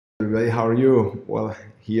Everybody, how are you? Well,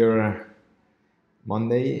 here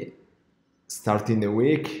Monday, starting the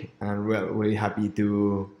week, and well, really happy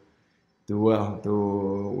to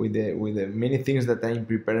with the many things that I'm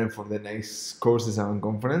preparing for the next courses and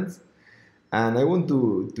conference, and I want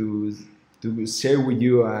to share with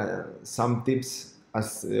you some tips.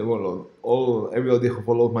 As well, all everybody who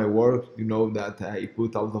follows my work, you know that I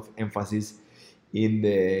put a lot of emphasis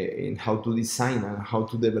in how to design and how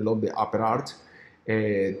to develop the upper art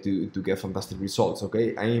to get fantastic results.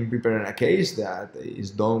 Okay, I am preparing a case that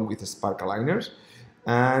is done with sparkle liners,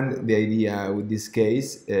 and the idea with this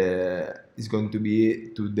case is going to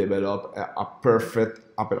be to develop a perfect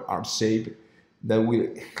upper arch shape that will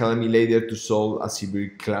help me later to solve a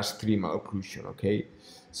severe class 3 malocclusion. Okay,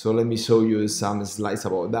 so let me show you some slides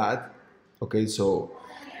about that. Okay, so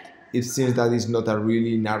it seems that it's not a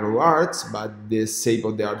really narrow arch, but the shape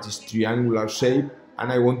of the arch is triangular shape,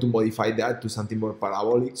 and I want to modify that to something more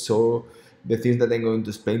parabolic. So the things that I'm going to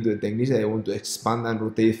explain to the technician, I want to expand and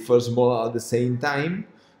rotate first molar at the same time.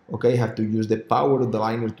 Okay, I have to use the power of the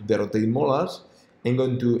liner to the rotating molars. I'm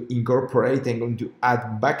going to incorporate, I'm going to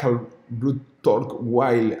add backal root torque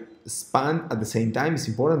while span at the same time. It's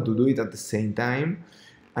important to do it at the same time.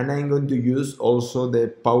 And I'm going to use also the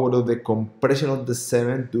power of the compression of the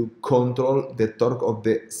 7 to control the torque of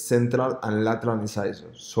the central and lateral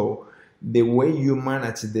incisors. So the way you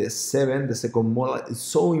manage the 7, the second molar, is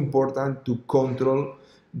so important to control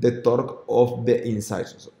the torque of the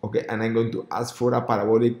incisors. Okay, and I'm going to ask for a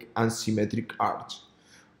parabolic and symmetric arch.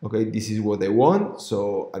 Okay, this is what I want.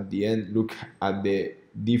 So at the end, look at the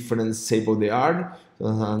different shape of the arch,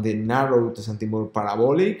 something narrow to something more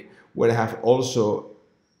parabolic, where I have also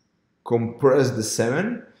compress the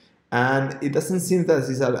 7, and it doesn't seem that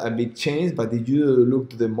it's a big change, but if you look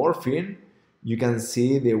to the morphine, you can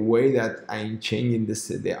see the way that I'm changing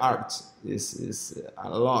the arch is a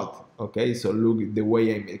lot. Okay, so look at the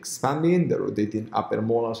way I'm expanding the rotating upper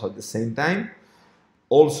molars at the same time.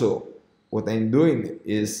 Also, what I'm doing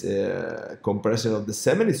is compression of the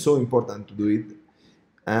 7. It's so important to do it,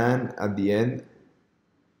 and at the end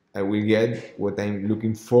I will get what I'm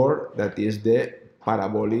looking for, that is the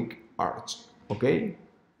parabolic arch. Okay,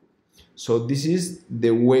 so this is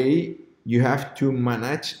the way you have to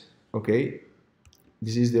manage. Okay,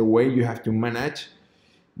 this is the way you have to manage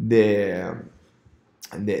the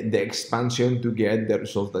expansion to get the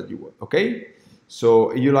results that you want. Okay, so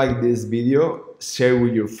if you like this video, share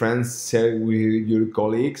with your friends, share with your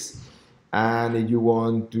colleagues, and if you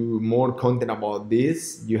want to more content about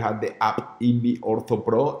this, you have the app EB Ortho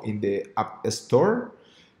Pro in the App Store,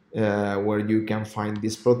 where you can find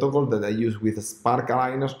this protocol that I use with sparkle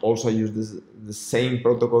liners. Also, I use the same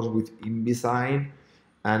protocols with InVisign,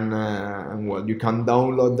 and well, you can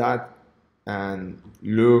download that and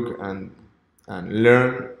look and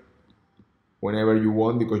learn whenever you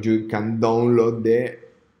want, because you can download the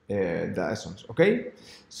lessons. Okay,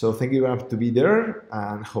 so thank you very much to be there,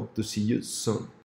 and hope to see you soon.